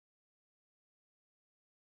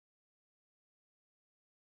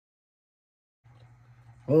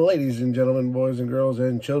Well, ladies and gentlemen, boys and girls,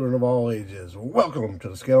 and children of all ages, welcome to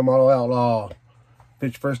the Scale Model Outlaw. If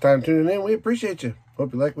it's your first time tuning in, we appreciate you.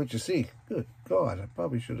 Hope you like what you see. Good God, I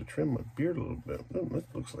probably should have trimmed my beard a little bit. It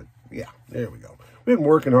looks like, yeah, there we go. We've been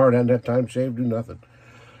working hard, hadn't had time to shave, do nothing.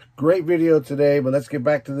 Great video today, but let's get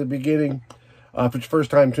back to the beginning. If it's your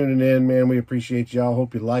first time tuning in, man, we appreciate y'all.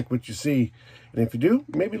 Hope you like what you see. And if you do,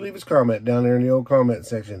 maybe leave us a comment down there in the old comment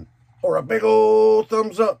section. Or a big old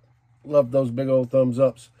thumbs up. Love those big old thumbs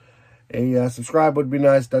ups. A subscribe would be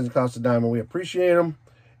nice. Doesn't cost a dime, and we appreciate them.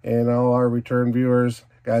 And all our return viewers,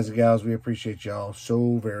 guys and gals, we appreciate y'all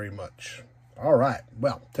so very much. All right.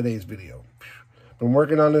 Well, today's video. Been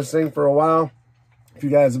working on this thing for a while. If you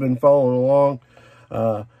guys have been following along,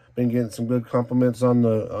 been getting some good compliments on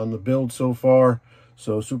the build so far.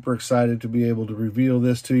 So super excited to be able to reveal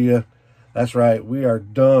this to you. That's right. We are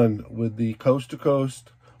done with the Coast to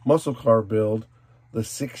Coast muscle car build, the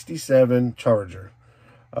 67 Charger.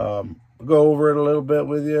 We'll go over it a little bit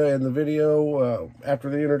with you in the video after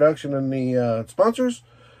the introduction and the sponsors.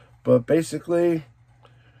 But basically,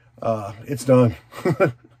 it's done.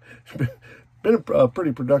 Been a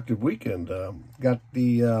pretty productive weekend. Got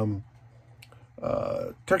the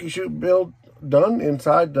turkey shoot build done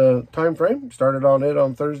inside the time frame. Started on it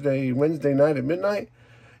on Wednesday night at midnight,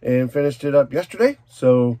 and finished it up yesterday.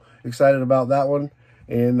 So excited about that one.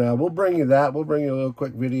 And we'll bring you that. We'll bring you a little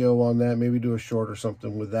quick video on that. Maybe do a short or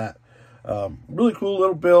something with that. Really cool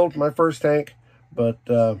little build. My first tank, but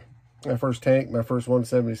my first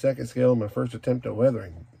 1/72 scale, my first attempt at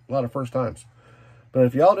weathering. A lot of first times. But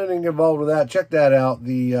if y'all didn't get involved with that, check that out.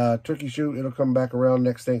 The turkey shoot, it'll come back around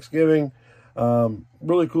next Thanksgiving.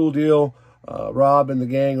 Really cool deal. Rob and the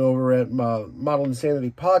gang over at Model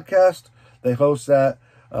Insanity Podcast, they host that.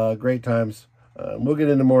 Great times. We'll get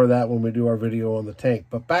into more of that when we do our video on the tank.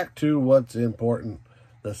 But back to what's important.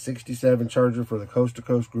 The 67 Charger for the Coast to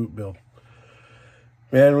Coast group build.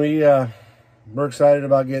 Man, we're excited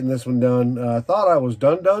about getting this one done. I thought I was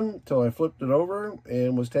done until I flipped it over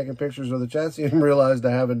and was taking pictures of the chassis and realized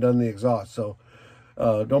I haven't done the exhaust. So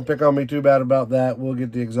don't pick on me too bad about that. We'll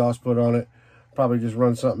get the exhaust put on it. Probably just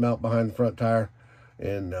run something out behind the front tire.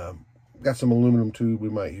 And got some aluminum tube we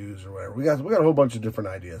might use or whatever. We got a whole bunch of different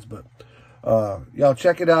ideas. But y'all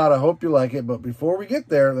check it out. I hope you like it. But before we get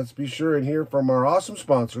there, let's be sure and hear from our awesome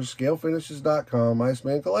sponsors, scalefinishes.com,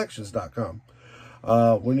 icemancollections.com.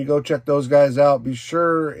 When you go check those guys out, be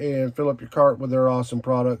sure and fill up your cart with their awesome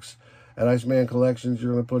products. At Iceman Collections,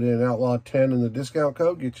 you're going to put in Outlaw 10 in the discount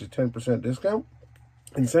code, get you 10% discount.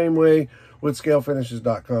 And same way with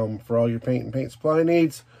scalefinishes.com for all your paint and paint supply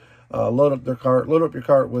needs. Load up your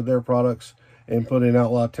cart with their products and put in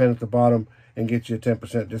Outlaw 10 at the bottom and get you a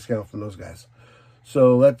 10% discount from those guys.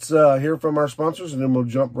 So let's hear from our sponsors, and then we'll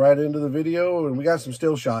jump right into the video. And we got some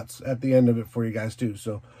still shots at the end of it for you guys too.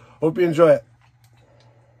 So hope you enjoy it.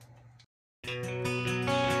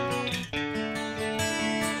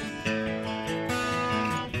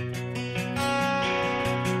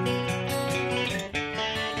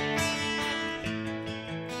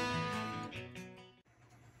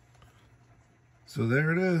 So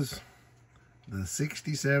there it is, the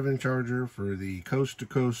 67 Charger for the Coast to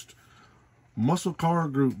Coast muscle car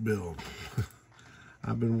group build.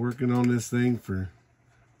 I've been working on this thing for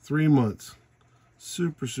 3 months.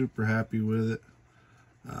 Super happy with it.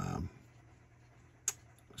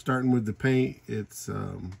 Starting with the paint, it's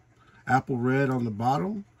apple red on the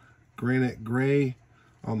bottom, granite gray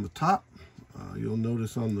on the top. You'll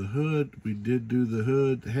notice on the hood, we did do the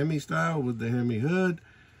hood Hemi style with the Hemi hood,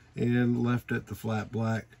 and left it the flat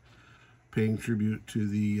black, paying tribute to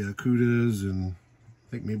the Cudas and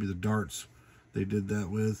I think maybe the Darts they did that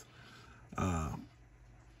with.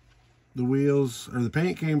 The wheels, or the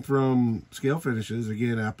paint, came from Scale Finishes.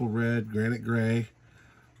 Again, apple red, granite gray.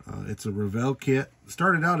 It's a Revell kit. It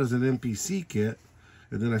started out as an MPC kit,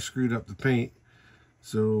 and then I screwed up the paint.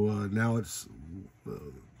 So now it's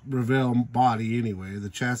Revell body anyway. The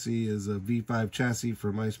chassis is a V5 chassis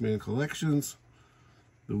from Iceman Collections.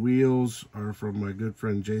 The wheels are from my good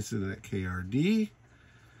friend Jason at KRD.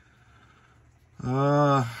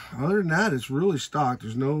 Other than that, it's really stock.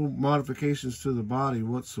 There's no modifications to the body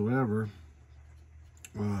whatsoever.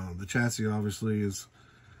 The chassis obviously has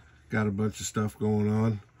got a bunch of stuff going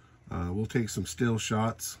on. We'll take some still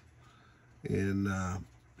shots and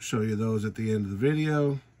show you those at the end of the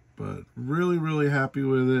video. But really happy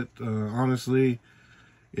with it. Honestly,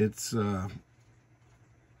 it's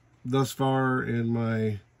thus far in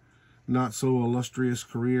my not so illustrious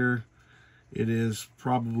career, it is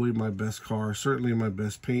probably my best car, certainly my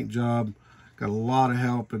best paint job. Got a lot of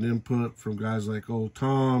help and input from guys like Old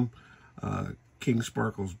Tom, King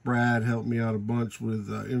Sparkles Brad helped me out a bunch with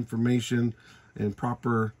information and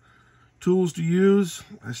proper tools to use.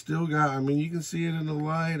 I still got, I mean, you can see it in the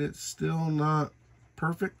light. It's still not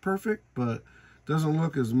perfect, but doesn't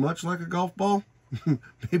look as much like a golf ball.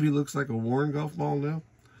 Maybe looks like a worn golf ball now.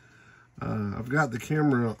 I've got the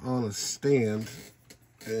camera on a stand,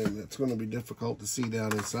 and it's going to be difficult to see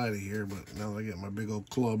down inside of here, but now I get my big old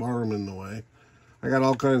club arm in the way. I got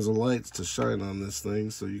all kinds of lights to shine on this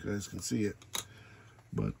thing so you guys can see it.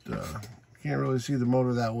 But can't really see the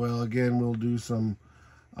motor that well. Again, we'll do some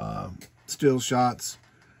still shots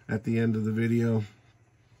at the end of the video.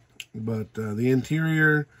 But the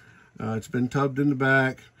interior, it's been tubbed in the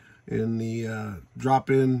back. And the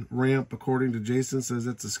drop-in ramp, according to Jason, says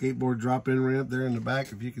it's a skateboard drop-in ramp there in the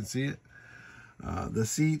back, if you can see it. The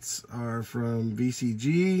seats are from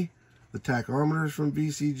VCG. The tachometer's from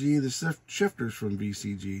VCG. The shifter's from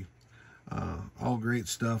VCG. All great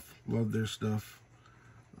stuff. Love their stuff.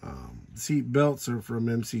 Seat belts are from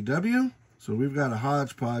MCW. So we've got a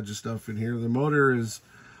hodgepodge of stuff in here. The motor is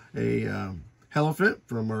a Helifit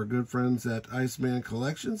from our good friends at Iceman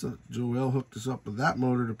Collections. Joel hooked us up with that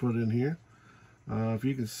motor to put in here. If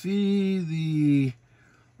you can see the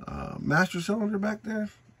master cylinder back there,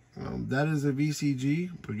 that is a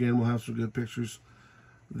VCG. Again, we'll have some good pictures.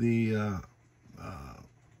 The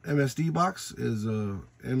MSD box is a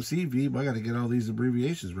MCV, but I got to get all these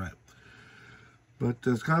abbreviations right. But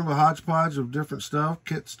it's kind of a hodgepodge of different stuff,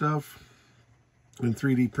 kit stuff, and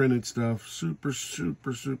 3D printed stuff. Super,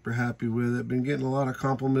 super, super happy with it. Been getting a lot of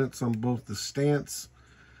compliments on both the stance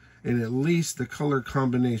and at least the color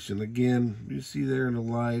combination. Again, you see there in the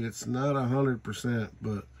light, it's not 100%,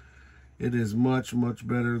 but it is much, much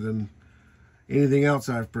better than anything else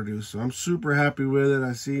I've produced. So I'm super happy with it.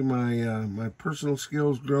 I see my my personal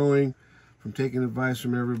skills growing from taking advice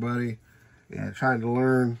from everybody and trying to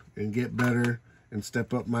learn and get better and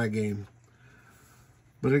step up my game.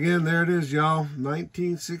 But again, there it is, y'all.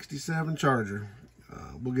 1967 Charger.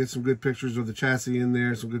 We'll get some good pictures of the chassis in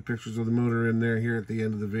there, some good pictures of the motor in there here at the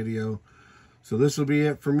end of the video. So this will be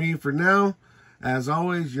it for me for now. As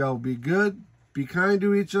always, y'all be good, be kind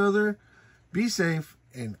to each other, be safe,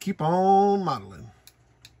 and keep on modeling.